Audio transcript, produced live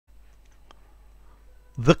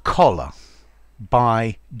The Collar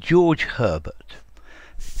by George Herbert,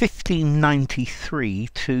 1593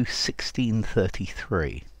 to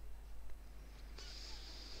 1633.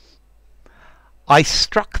 I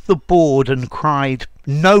struck the board and cried,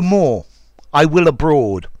 "No more, I will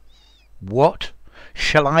abroad." What?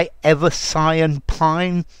 Shall I ever sigh and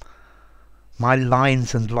pine? My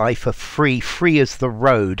lines and life are free, free as the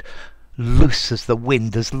road, loose as the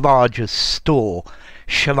wind, as large as store.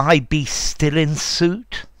 Shall I be still in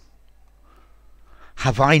suit?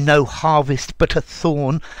 Have I no harvest but a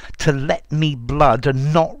thorn, to let me blood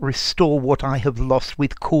and not restore what I have lost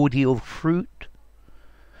with cordial fruit?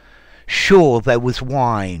 Sure there was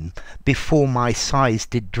wine before my sighs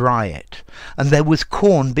did dry it, and there was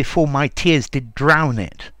corn before my tears did drown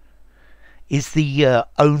it. Is the year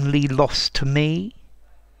only lost to me?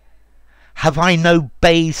 Have I no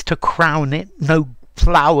bays to crown it, no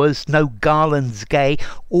flowers, no garlands gay,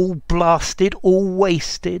 all blasted, all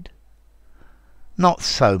wasted? Not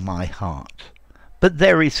so, my heart, but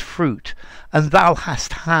there is fruit, and thou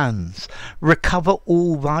hast hands. Recover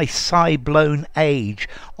all thy sigh-blown age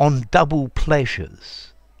on double pleasures.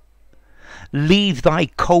 Leave thy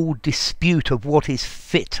cold dispute of what is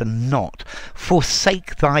fit and not.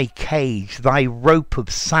 Forsake thy cage, thy rope of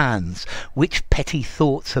sands, which petty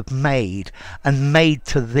thoughts have made, and made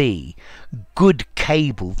to thee good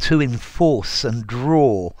cable to enforce and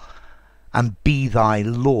draw, and be thy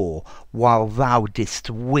law, while thou didst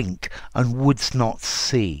wink and wouldst not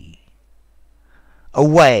see.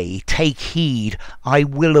 Away, take heed, I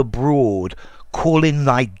will abroad. Call in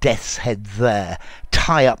thy death's head there,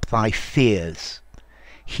 tie up thy fears.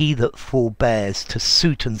 He that forbears to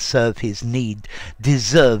suit and serve his need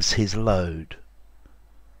deserves his load.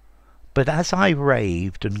 But as I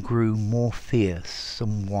raved and grew more fierce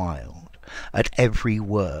and wild at every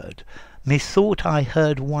word, methought I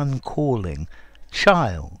heard one calling,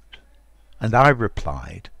 "Child," and I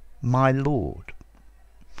replied, "My lord."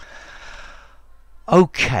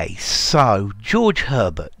 Okay, so George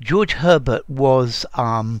Herbert. George Herbert was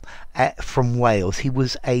from Wales. He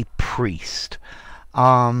was a priest,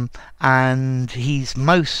 and he's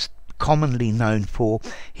most commonly known for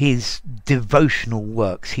his devotional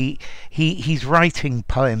works. He's writing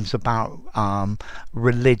poems about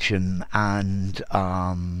religion and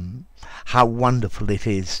how wonderful it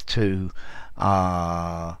is to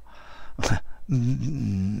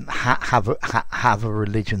have a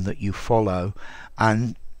religion that you follow.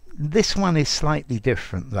 And this one is slightly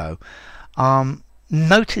different though.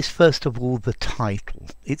 Notice first of all the title.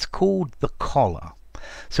 It's called The Collar.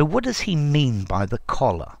 So what does he mean by the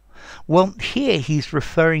collar? Well, here he's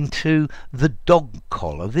referring to the dog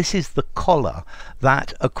collar. This is the collar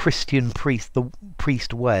that a Christian priest, the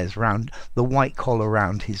priest wears round, the white collar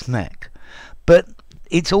round his neck. But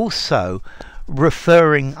it's also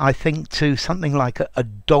referring, I think, to something like a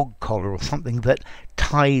dog collar or something that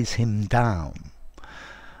ties him down.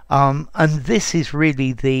 And this is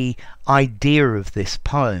really the idea of this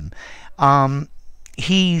poem.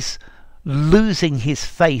 He's losing his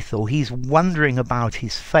faith, or he's wondering about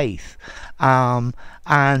his faith, and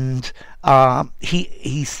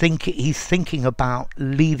he's thinking about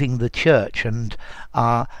leaving the church and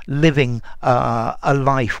living a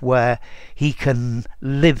life where he can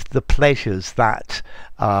live the pleasures that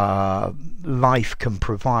life can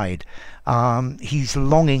provide. He's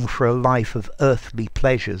longing for a life of earthly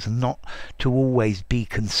pleasures and not to always be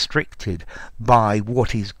constricted by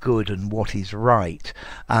what is good and what is right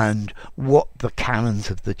and what the canons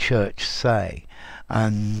of the church say.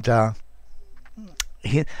 And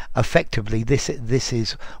effectively this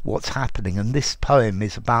is what's happening, and this poem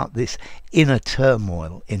is about this inner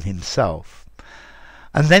turmoil in himself.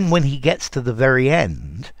 And then when he gets to the very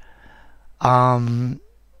end,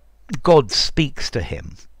 God speaks to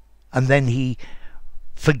him, and then he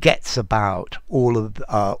forgets about all of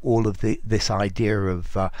this idea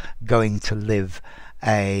of going to live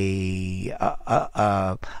a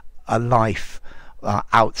life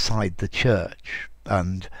outside the church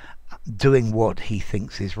and doing what he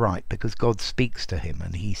thinks is right, because God speaks to him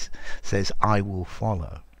and he says, "I will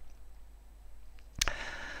follow."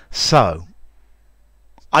 So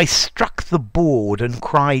I struck the board and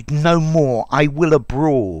cried, "No more, I will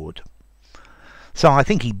abroad." So I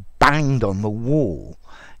think he banged on the wall,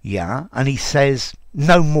 yeah, and he says,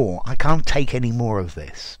 "No more, I can't take any more of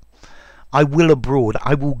this. I will abroad,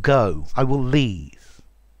 I will go, I will leave."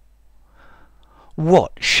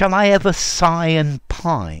 What, shall I ever sigh and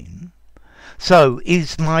pine? So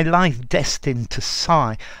is my life destined to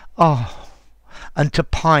sigh, and to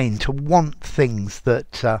pine, to want things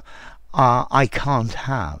that I can't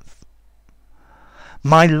have?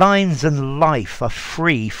 My lines and life are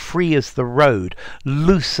free, free as the road,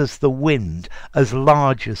 loose as the wind, as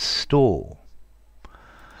large as store.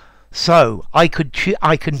 So I can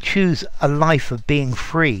choose a life of being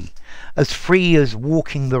free as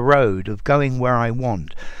walking the road, of going where I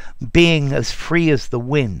want, being as free as the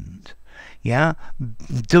wind, yeah,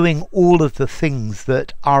 doing all of the things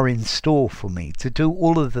that are in store for me, to do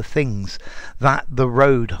all of the things that the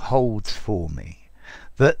road holds for me,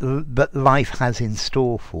 that life has in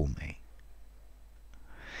store for me.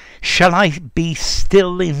 Shall I be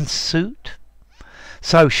still in suit?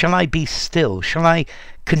 So shall I be still? Shall I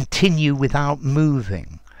continue without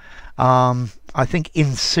moving? I think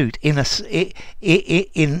in suit, in a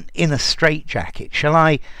straitjacket. Shall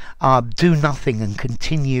I do nothing and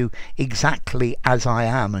continue exactly as I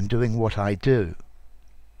am and doing what I do?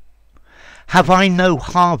 Have I no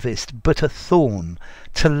harvest but a thorn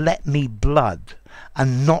to let me blood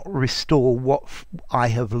and not restore what I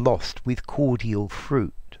have lost with cordial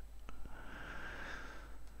fruit?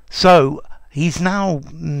 So he's now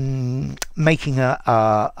making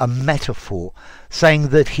a metaphor, saying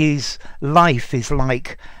that his life is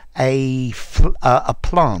like a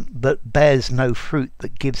plant that bears no fruit,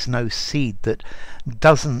 that gives no seed, that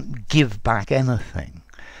doesn't give back anything.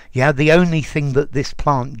 Yeah, the only thing that this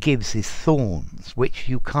plant gives is thorns, which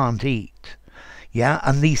you can't eat. Yeah,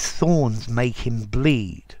 and these thorns make him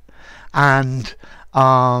bleed. And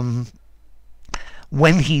when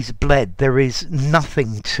he's bled, there is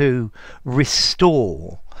nothing to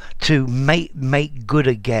restore, to make good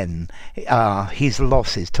again his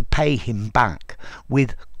losses, to pay him back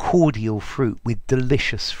with cordial fruit, with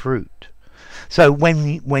delicious fruit. So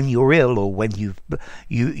when you're ill, or when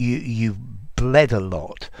you've bled a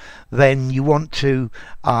lot, then you want to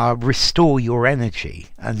restore your energy,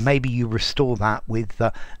 and maybe you restore that with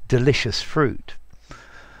delicious fruit.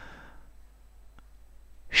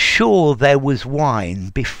 Sure there was wine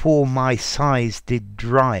before my sighs did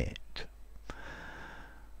dry it.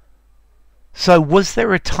 So was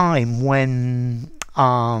there a time when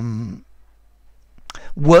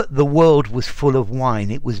the world was full of wine,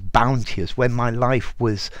 it was bounteous, when my life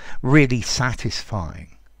was really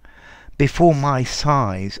satisfying? Before my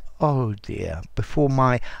sighs, oh dear, before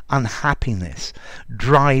my unhappiness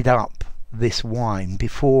dried up this wine,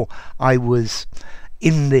 before I was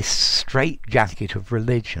in this straitjacket of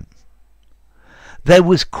religion. There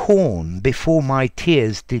was corn before my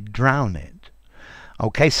tears did drown it.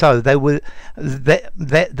 Okay, so there was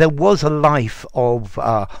a life of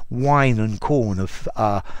wine and corn, of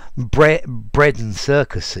bread and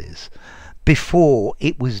circuses, before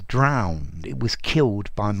it was drowned, it was killed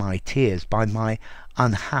by my tears, by my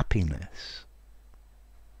unhappiness.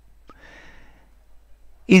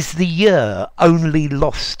 Is the year only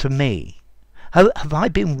lost to me? Have I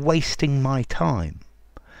been wasting my time?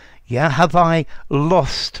 Yeah, have I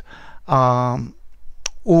lost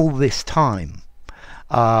all this time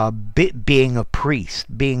being a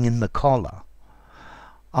priest, being in the collar?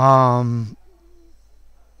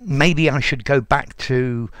 Maybe I should go back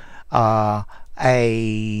to a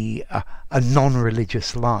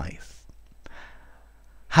non-religious life.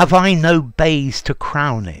 Have I no bays to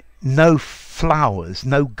crown it, no flowers,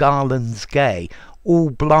 no garlands gay, all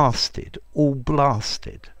blasted, all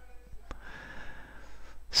blasted?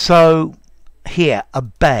 So here, a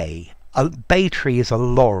bay tree is a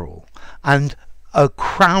laurel, and a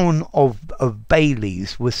crown of bay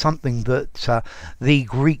leaves was something that the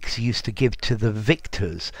Greeks used to give to the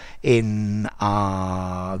victors in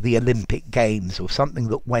the Olympic Games, or something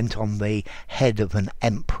that went on the head of an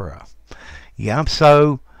emperor. Yeah,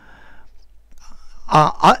 so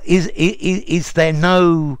is there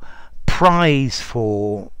no prize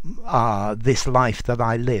for this life that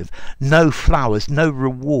I live? No flowers, no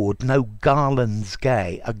reward, no garlands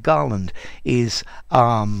gay. A garland is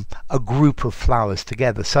a group of flowers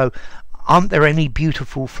together. So aren't there any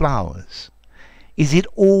beautiful flowers? Is it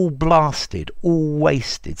all blasted, all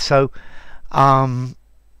wasted? So has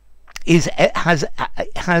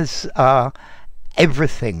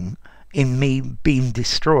everything in me been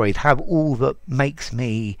destroyed? Have all that makes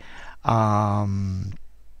me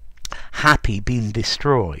happy been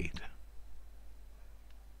destroyed?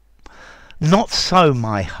 Not so,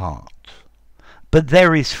 my heart, but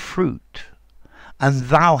there is fruit, and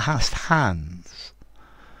thou hast hands.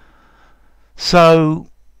 So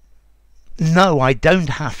no, I don't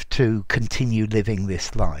have to continue living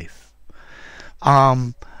this life.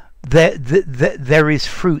 There is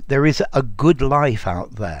fruit, there is a good life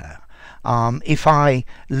out there. If I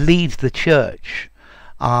leave the church,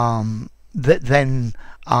 then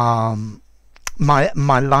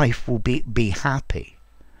my life will be happy.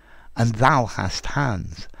 and thou hast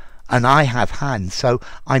hands, and I have hands, so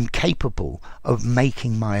I'm capable of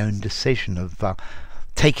making my own decision, of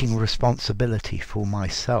taking responsibility for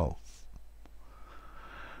myself.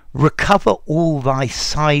 Recover all thy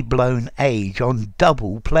sigh-blown age on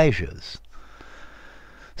double pleasures.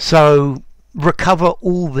 So recover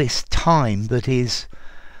all this time that is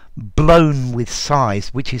blown with sighs,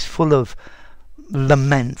 which is full of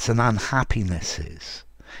laments and unhappinesses,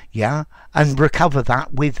 yeah, and recover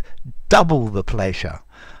that with double the pleasure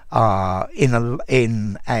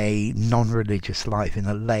in a non-religious life, in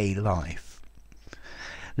a lay life.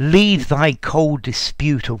 Leave thy cold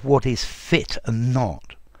dispute of what is fit and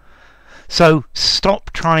not. So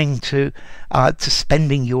stop trying to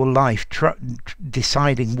spending your life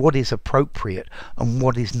deciding what is appropriate and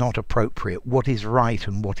what is not appropriate, what is right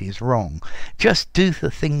and what is wrong. Just do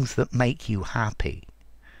the things that make you happy.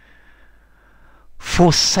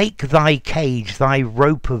 Forsake thy cage, thy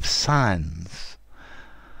rope of sands.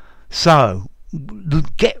 So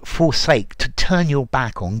forsake, to turn your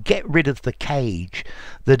back on, get rid of the cage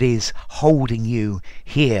that is holding you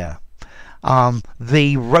here.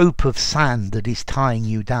 The rope of sand that is tying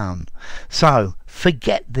you down. So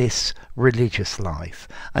forget this religious life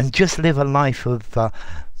and just live a life of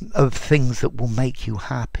things that will make you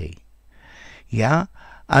happy. Yeah,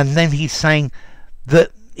 and then he's saying that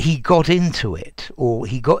he got into it, or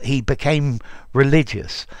he became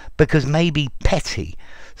religious because maybe petty,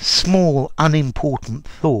 small, unimportant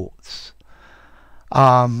thoughts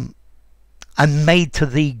and made to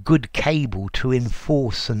thee good cable to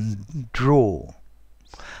enforce and draw,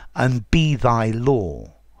 and be thy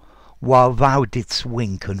law, while thou didst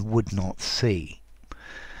wink and would not see.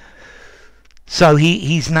 So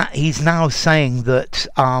he's now saying that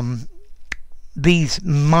these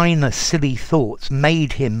minor silly thoughts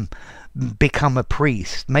made him become a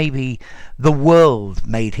priest. Maybe the world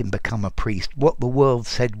made him become a priest. What the world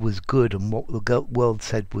said was good and what the world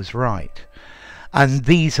said was right. And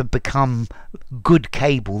these have become good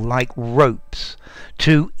cable, like ropes,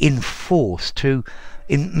 to enforce, to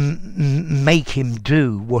make him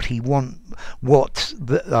do what he what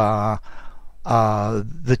the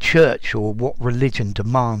church or what religion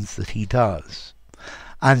demands that he does,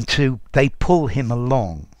 and they pull him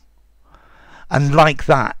along. And like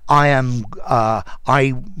that,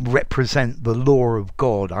 I represent the law of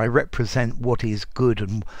God. I represent what is good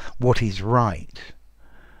and what is right.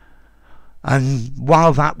 And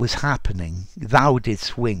while that was happening, thou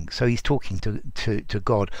didst wink. So he's talking to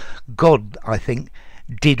God. God, I think,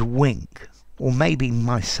 did wink, or maybe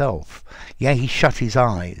myself. Yeah, he shut his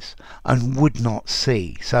eyes and would not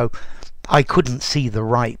see. So I couldn't see the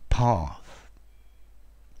right path.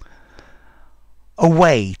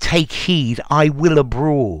 Away, take heed, I will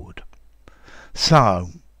abroad. So,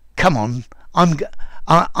 come on,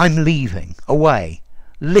 I'm leaving, away.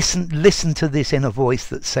 Listen to this inner voice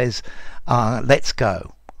that says, let's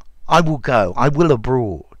go. I will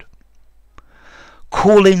abroad.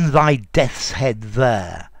 Call in thy death's head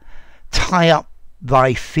there. Tie up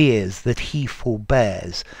thy fears that he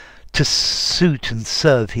forbears to suit and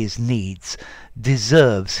serve his needs,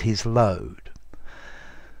 deserves his load.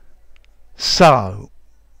 So,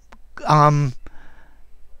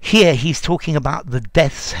 here he's talking about the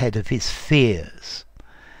death's head of his fears.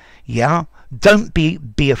 Yeah? Don't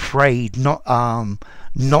be afraid not to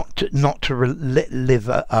live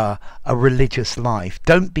a religious life.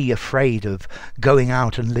 Don't be afraid of going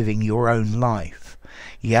out and living your own life.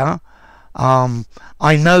 Yeah, I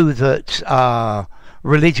know that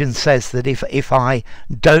religion says that if I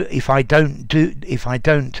don't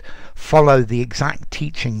follow the exact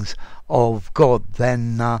teachings of God,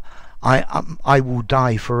 then I will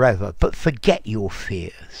die forever. But forget your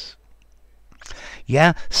fears.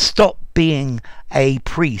 Yeah, stop being a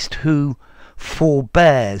priest who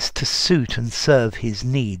forbears to suit and serve his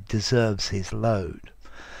need, deserves his load.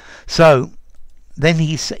 So then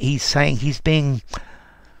he's saying, he's being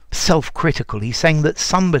self-critical. He's saying that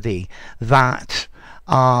somebody that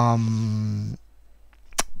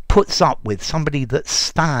puts up with, somebody that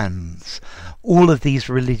stands all of these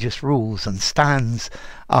religious rules and stands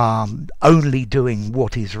only doing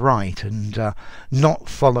what is right and not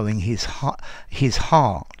following his heart,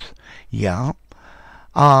 yeah,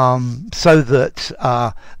 so that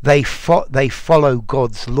they follow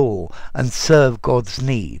God's law and serve God's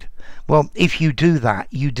need. Well, if you do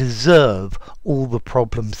that, you deserve all the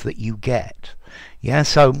problems that you get. Yeah,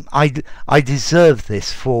 so I deserve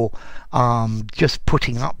this for just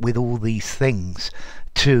putting up with all these things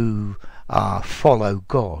to follow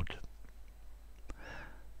God.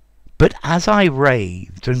 But as I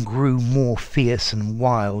raved and grew more fierce and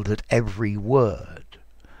wild at every word,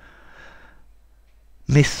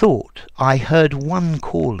 Methought I heard one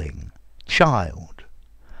calling, "Child,"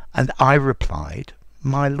 and I replied,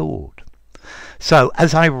 "My Lord." So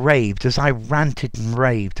as I raved, as I ranted and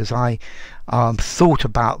raved, as I thought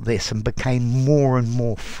about this and became more and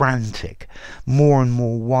more frantic, more and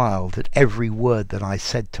more wild at every word that I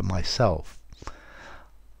said to myself,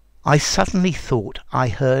 I suddenly thought I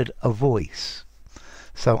heard a voice.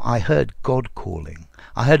 So I heard God calling.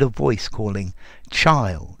 I heard a voice calling,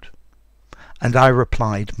 "Child." And I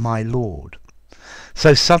replied, "My Lord."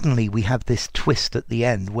 So suddenly we have this twist at the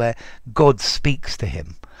end where God speaks to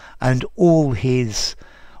him, and all his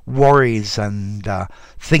worries and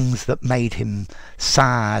things that made him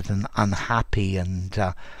sad and unhappy and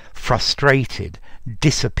frustrated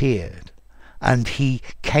disappeared. And he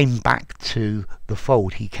came back to the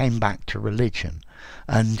fold. He came back to religion.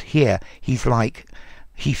 And here he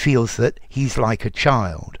feels that he's like a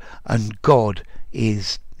child, and God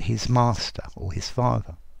is his master or his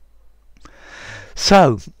father.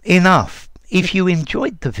 So, enough. If you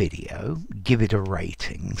enjoyed the video, give it a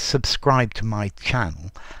rating, subscribe to my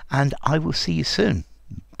channel, and I will see you soon.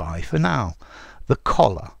 Bye for now. The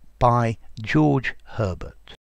Collar by George Herbert.